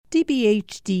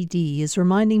GBHDD is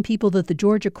reminding people that the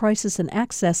Georgia Crisis and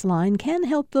Access Line can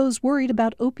help those worried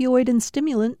about opioid and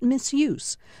stimulant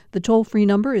misuse. The toll-free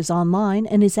number is online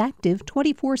and is active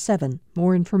 24/7.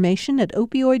 More information at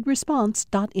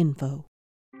opioidresponse.info.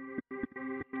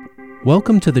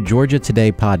 Welcome to the Georgia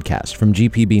Today podcast from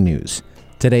GPB News.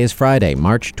 Today is Friday,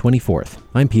 March 24th.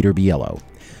 I'm Peter Biello.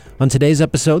 On today's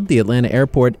episode, the Atlanta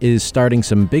airport is starting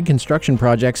some big construction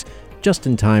projects just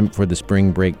in time for the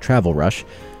spring break travel rush.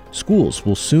 Schools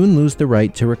will soon lose the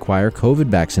right to require COVID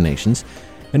vaccinations,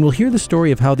 and we'll hear the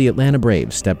story of how the Atlanta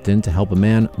Braves stepped in to help a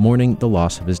man mourning the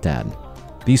loss of his dad.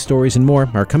 These stories and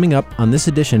more are coming up on this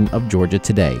edition of Georgia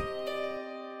Today.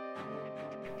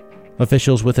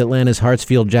 Officials with Atlanta's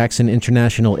Hartsfield-Jackson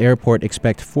International Airport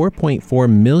expect 4.4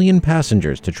 million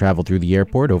passengers to travel through the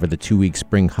airport over the two-week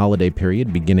spring holiday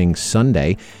period beginning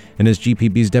Sunday. And as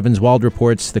GPB's Devin Wald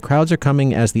reports, the crowds are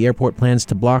coming as the airport plans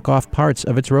to block off parts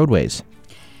of its roadways.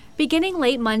 Beginning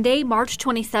late Monday, March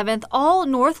 27th, all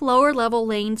north lower level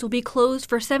lanes will be closed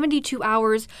for 72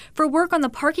 hours for work on the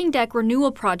parking deck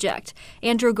renewal project.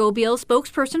 Andrew Gobiel,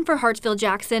 spokesperson for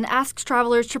Hartsfield-Jackson, asks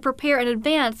travelers to prepare in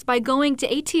advance by going to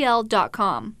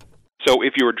atl.com. So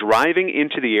if you're driving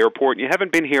into the airport and you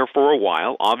haven't been here for a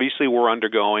while, obviously we're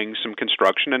undergoing some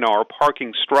construction in our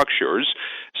parking structures,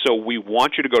 so we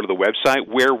want you to go to the website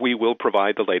where we will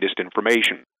provide the latest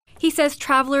information. He says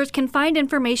travelers can find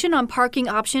information on parking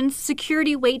options,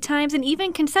 security wait times, and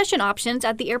even concession options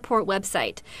at the airport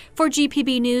website. For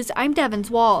GPB News, I'm Devin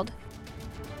Wald.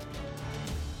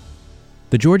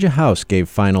 The Georgia House gave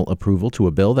final approval to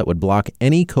a bill that would block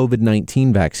any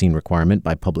COVID-19 vaccine requirement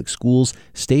by public schools,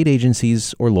 state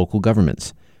agencies, or local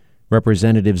governments.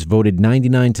 Representatives voted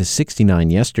 99 to 69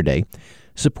 yesterday.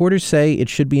 Supporters say it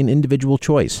should be an individual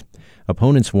choice.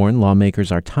 Opponents warn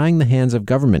lawmakers are tying the hands of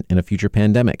government in a future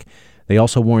pandemic. They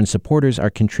also warn supporters are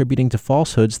contributing to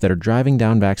falsehoods that are driving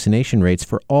down vaccination rates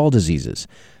for all diseases.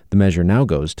 The measure now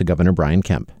goes to Governor Brian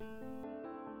Kemp.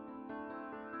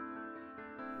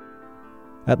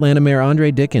 Atlanta Mayor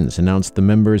Andre Dickens announced the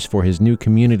members for his new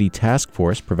community task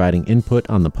force providing input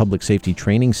on the Public Safety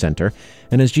Training Center.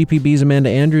 And as GPB's Amanda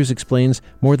Andrews explains,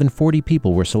 more than 40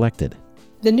 people were selected.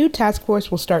 The new task force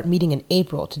will start meeting in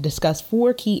April to discuss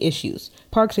 4 key issues: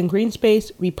 parks and green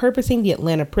space, repurposing the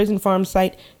Atlanta prison farm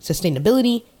site,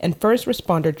 sustainability, and first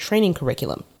responder training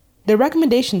curriculum. Their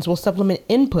recommendations will supplement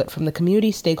input from the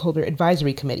Community Stakeholder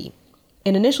Advisory Committee.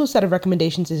 An initial set of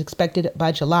recommendations is expected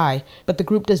by July, but the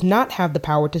group does not have the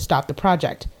power to stop the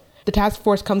project. The task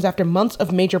force comes after months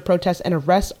of major protests and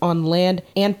arrests on land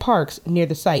and parks near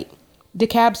the site.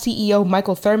 DeKalb CEO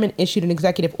Michael Thurman issued an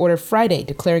executive order Friday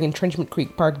declaring Entrenchment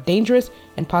Creek Park dangerous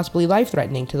and possibly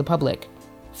life-threatening to the public.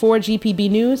 For GPB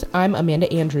News, I'm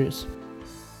Amanda Andrews.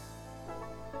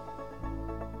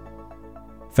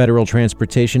 Federal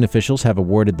transportation officials have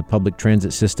awarded the public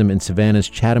transit system in Savannah's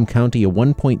Chatham County a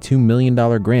 $1.2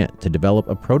 million grant to develop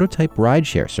a prototype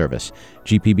rideshare service.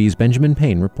 GPB's Benjamin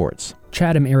Payne reports.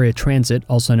 Chatham Area Transit,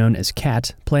 also known as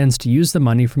CAT, plans to use the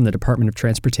money from the Department of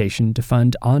Transportation to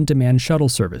fund on-demand shuttle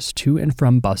service to and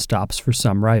from bus stops for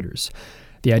some riders.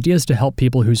 The idea is to help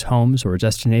people whose homes or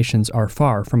destinations are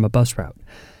far from a bus route.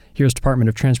 Here's Department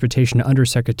of Transportation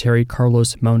Undersecretary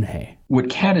Carlos Monje. What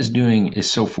CAT is doing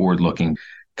is so forward-looking,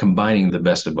 combining the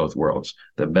best of both worlds,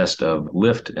 the best of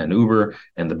Lyft and Uber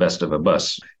and the best of a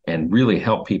bus, and really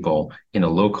help people in a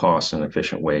low-cost and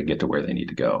efficient way get to where they need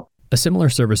to go. A similar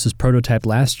service was prototyped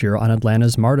last year on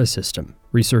Atlanta's MARTA system.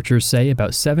 Researchers say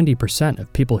about 70%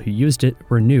 of people who used it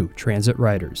were new transit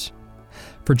riders.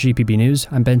 For GPB News,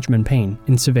 I'm Benjamin Payne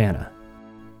in Savannah.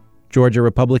 Georgia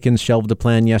Republicans shelved a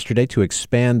plan yesterday to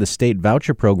expand the state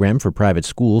voucher program for private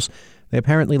schools. They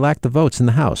apparently lacked the votes in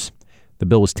the House. The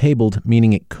bill was tabled,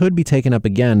 meaning it could be taken up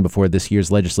again before this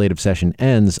year's legislative session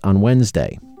ends on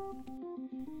Wednesday.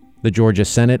 The Georgia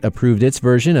Senate approved its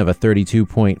version of a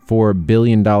 $32.4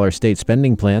 billion state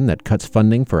spending plan that cuts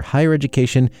funding for higher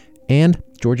education and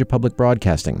Georgia Public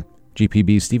Broadcasting.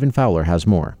 GPB's Stephen Fowler has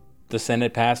more. The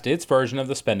Senate passed its version of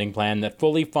the spending plan that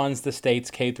fully funds the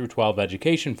state's K-12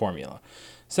 education formula.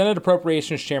 Senate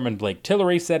Appropriations Chairman Blake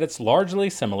Tillery said it's largely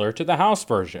similar to the House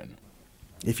version.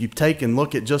 If you take and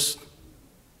look at just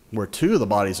where 2 of the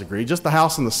bodies agree, just the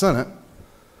House and the Senate,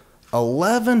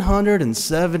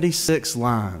 1,176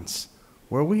 lines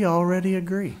where we already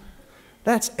agree.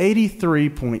 That's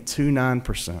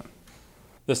 83.29%.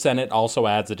 The Senate also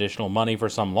adds additional money for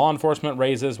some law enforcement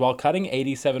raises while cutting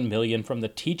 $87 million from the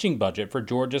teaching budget for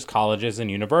Georgia's colleges and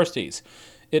universities.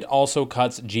 It also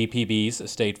cuts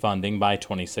GPB's state funding by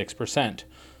 26%.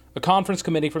 A conference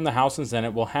committee from the House and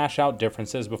Senate will hash out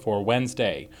differences before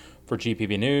Wednesday. For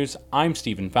GPB News, I'm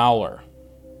Stephen Fowler.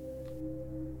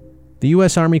 The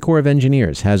U.S. Army Corps of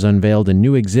Engineers has unveiled a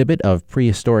new exhibit of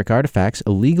prehistoric artifacts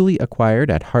illegally acquired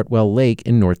at Hartwell Lake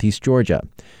in northeast Georgia.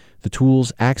 The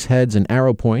tools, axe heads, and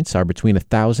arrow points are between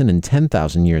 1,000 and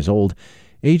 10,000 years old.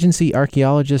 Agency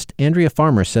archaeologist Andrea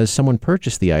Farmer says someone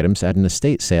purchased the items at an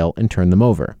estate sale and turned them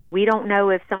over. We don't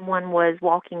know if someone was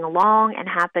walking along and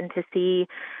happened to see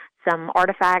some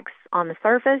artifacts on the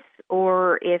surface,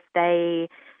 or if they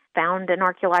found an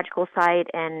archaeological site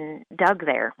and dug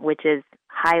there, which is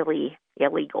highly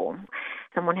illegal.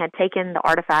 Someone had taken the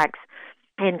artifacts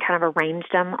and kind of arranged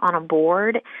them on a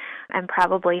board and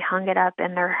probably hung it up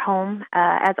in their home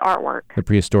as artwork. The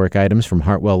prehistoric items from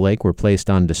Hartwell Lake were placed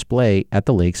on display at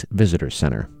the lake's Visitors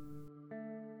Center.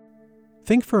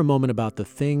 Think for a moment about the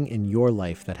thing in your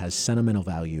life that has sentimental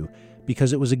value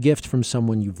because it was a gift from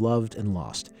someone you've loved and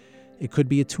lost. It could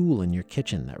be a tool in your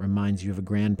kitchen that reminds you of a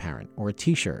grandparent, or a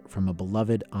t-shirt from a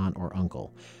beloved aunt or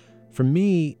uncle. For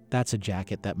me, that's a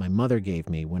jacket that my mother gave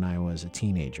me when I was a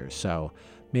teenager, so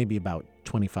maybe about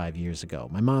 25 years ago.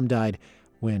 My mom died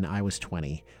when I was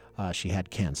 20. She had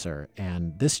cancer,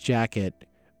 and this jacket,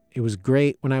 it was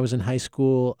great when I was in high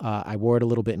school. I wore it a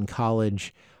little bit in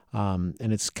college, and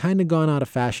it's kind of gone out of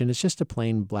fashion. It's just a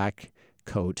plain black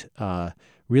coat,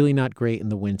 really not great in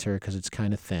the winter because it's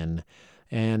kind of thin.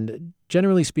 And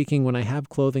generally speaking, when I have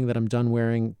clothing that I'm done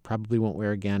wearing, probably won't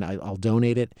wear again, I'll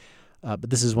donate it. But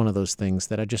this is one of those things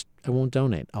that I won't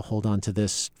donate. I'll hold on to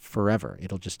this forever.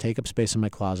 It'll just take up space in my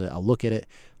closet. I'll look at it.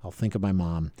 I'll think of my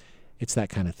mom. It's that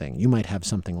kind of thing. You might have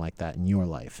something like that in your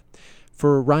life.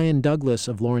 For Ryan Douglas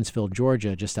of Lawrenceville,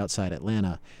 Georgia, just outside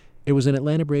Atlanta, it was an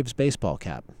Atlanta Braves baseball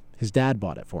cap. His dad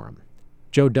bought it for him.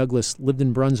 Joe Douglas lived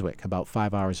in Brunswick, about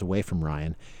 5 hours away from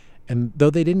Ryan. And though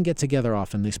they didn't get together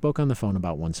often, they spoke on the phone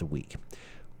about once a week.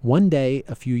 One day,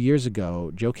 a few years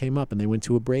ago, Joe came up and they went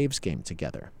to a Braves game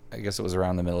together. I guess it was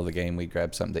around the middle of the game. We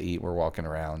grabbed something to eat. We're walking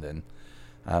around, and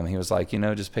he was like,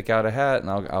 just pick out a hat, and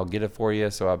I'll get it for you.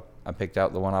 So I picked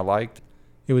out the one I liked.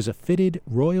 It was a fitted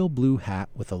royal blue hat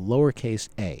with a lowercase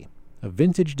a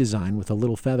vintage design with a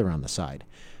little feather on the side.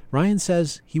 Ryan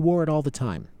says he wore it all the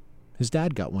time. His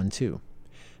dad got one, too.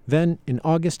 Then, in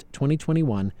August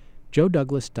 2021, Joe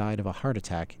Douglas died of a heart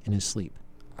attack in his sleep.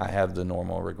 I have the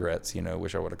normal regrets,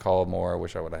 wish I would have called more,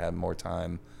 wish I would have had more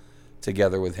time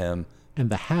together with him. And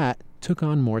the hat took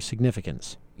on more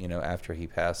significance. After he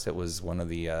passed, it was one of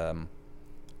the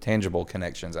tangible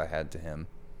connections I had to him,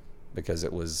 because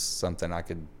it was something I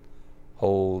could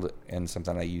hold and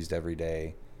something I used every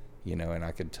day, and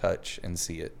I could touch and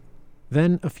see it.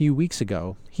 Then, a few weeks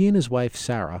ago, he and his wife,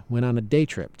 Sarah, went on a day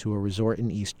trip to a resort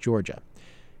in East Georgia.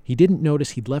 He didn't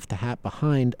notice he'd left the hat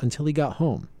behind until he got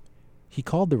home. He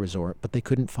called the resort, but they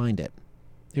couldn't find it.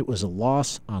 It was a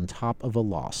loss on top of a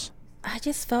loss. I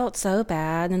just felt so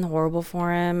bad and horrible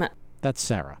for him. That's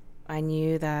Sarah. I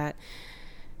knew that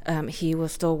he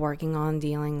was still working on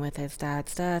dealing with his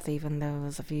dad's death, even though it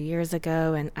was a few years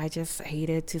ago, and I just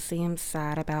hated to see him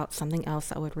sad about something else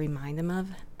that would remind him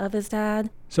of his dad.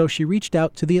 So she reached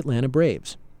out to the Atlanta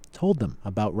Braves, told them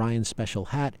about Ryan's special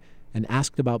hat, and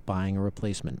asked about buying a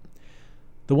replacement.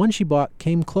 The one she bought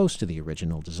came close to the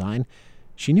original design.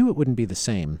 She knew it wouldn't be the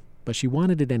same, but she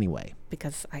wanted it anyway.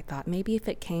 Because I thought maybe if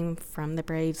it came from the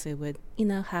Braves, it would,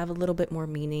 have a little bit more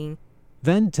meaning.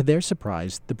 Then, to their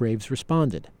surprise, the Braves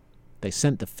responded. They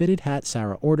sent the fitted hat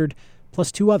Sarah ordered,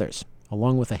 plus 2 others,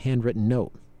 along with a handwritten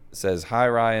note. It says, "Hi,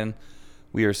 Ryan.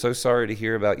 We are so sorry to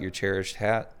hear about your cherished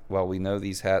hat. While we know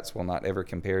these hats will not ever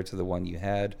compare to the one you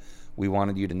had, we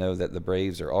wanted you to know that the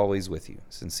Braves are always with you.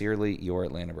 Sincerely, your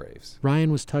Atlanta Braves."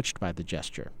 Ryan was touched by the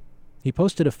gesture. He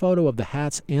posted a photo of the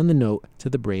hats and the note to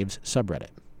the Braves subreddit.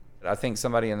 I think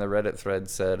somebody in the Reddit thread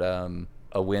said,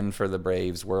 a win for the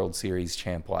Braves, World Series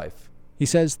champ life. He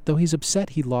says, though he's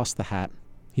upset he lost the hat,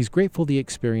 he's grateful the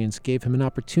experience gave him an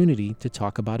opportunity to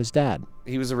talk about his dad.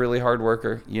 He was a really hard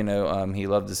worker. He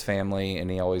loved his family,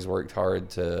 and he always worked hard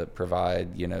to provide.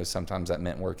 Sometimes that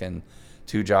meant working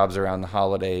 2 jobs around the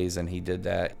holidays, and he did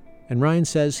that. And Ryan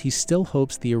says he still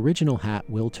hopes the original hat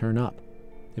will turn up.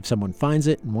 If someone finds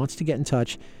it and wants to get in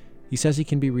touch, he says he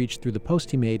can be reached through the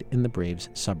post he made in the Braves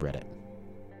subreddit.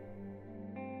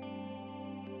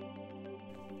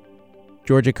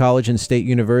 Georgia College and State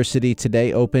University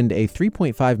today opened a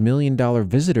 $3.5 million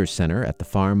visitor center at the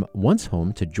farm once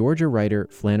home to Georgia writer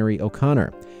Flannery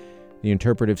O'Connor. The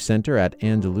Interpretive Center at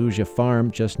Andalusia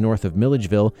Farm, just north of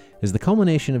Milledgeville, is the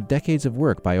culmination of decades of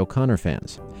work by O'Connor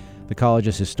fans. The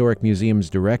college's Historic Museum's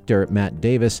director, Matt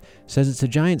Davis, says it's a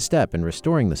giant step in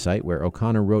restoring the site where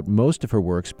O'Connor wrote most of her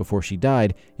works before she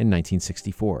died in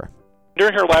 1964.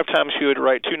 During her lifetime, she would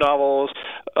write 2 novels,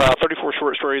 34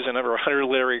 short stories, and over 100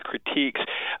 literary critiques,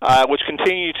 which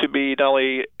continue to be not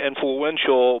only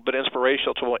influential but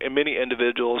inspirational to many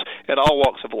individuals in all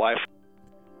walks of life.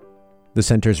 The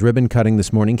center's ribbon cutting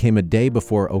this morning came a day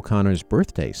before O'Connor's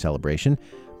birthday celebration.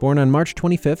 Born on March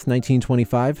 25,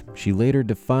 1925, she later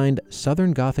defined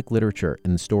Southern Gothic literature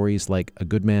in stories like A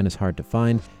Good Man is Hard to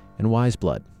Find and Wise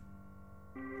Blood.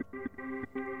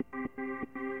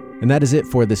 And that is it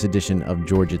for this edition of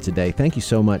Georgia Today. Thank you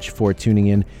so much for tuning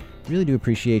in. Really do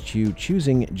appreciate you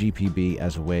choosing GPB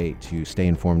as a way to stay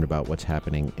informed about what's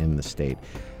happening in the state.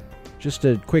 Just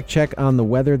a quick check on the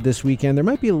weather this weekend. There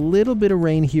might be a little bit of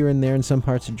rain here and there in some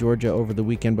parts of Georgia over the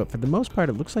weekend, but for the most part,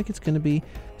 it looks like it's going to be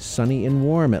sunny and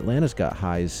warm. Atlanta's got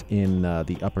highs in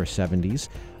the upper 70s.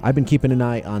 I've been keeping an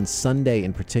eye on Sunday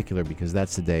in particular because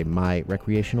that's the day my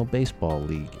recreational baseball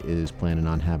league is planning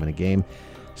on having a game.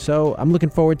 So I'm looking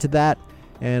forward to that,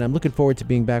 and I'm looking forward to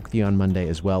being back with you on Monday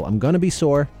as well. I'm going to be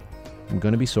sore.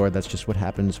 That's just what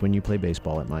happens when you play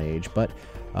baseball at my age, but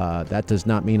that does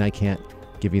not mean I can't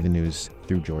give you the news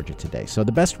through Georgia Today. So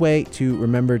the best way to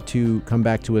remember to come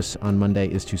back to us on Monday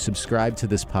is to subscribe to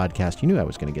this podcast. You knew I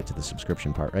was going to get to the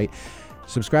subscription part, right?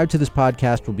 Subscribe to this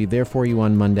podcast. We'll be there for you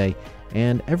on Monday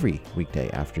and every weekday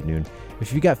afternoon.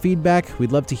 If you've got feedback,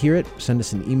 we'd love to hear it. Send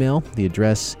us an email. The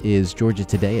address is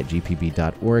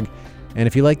georgiatoday@gpb.org. And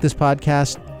if you like this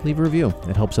podcast, leave a review.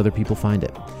 It helps other people find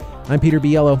it. I'm Peter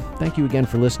Biello. Thank you again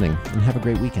for listening, and have a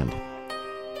great weekend.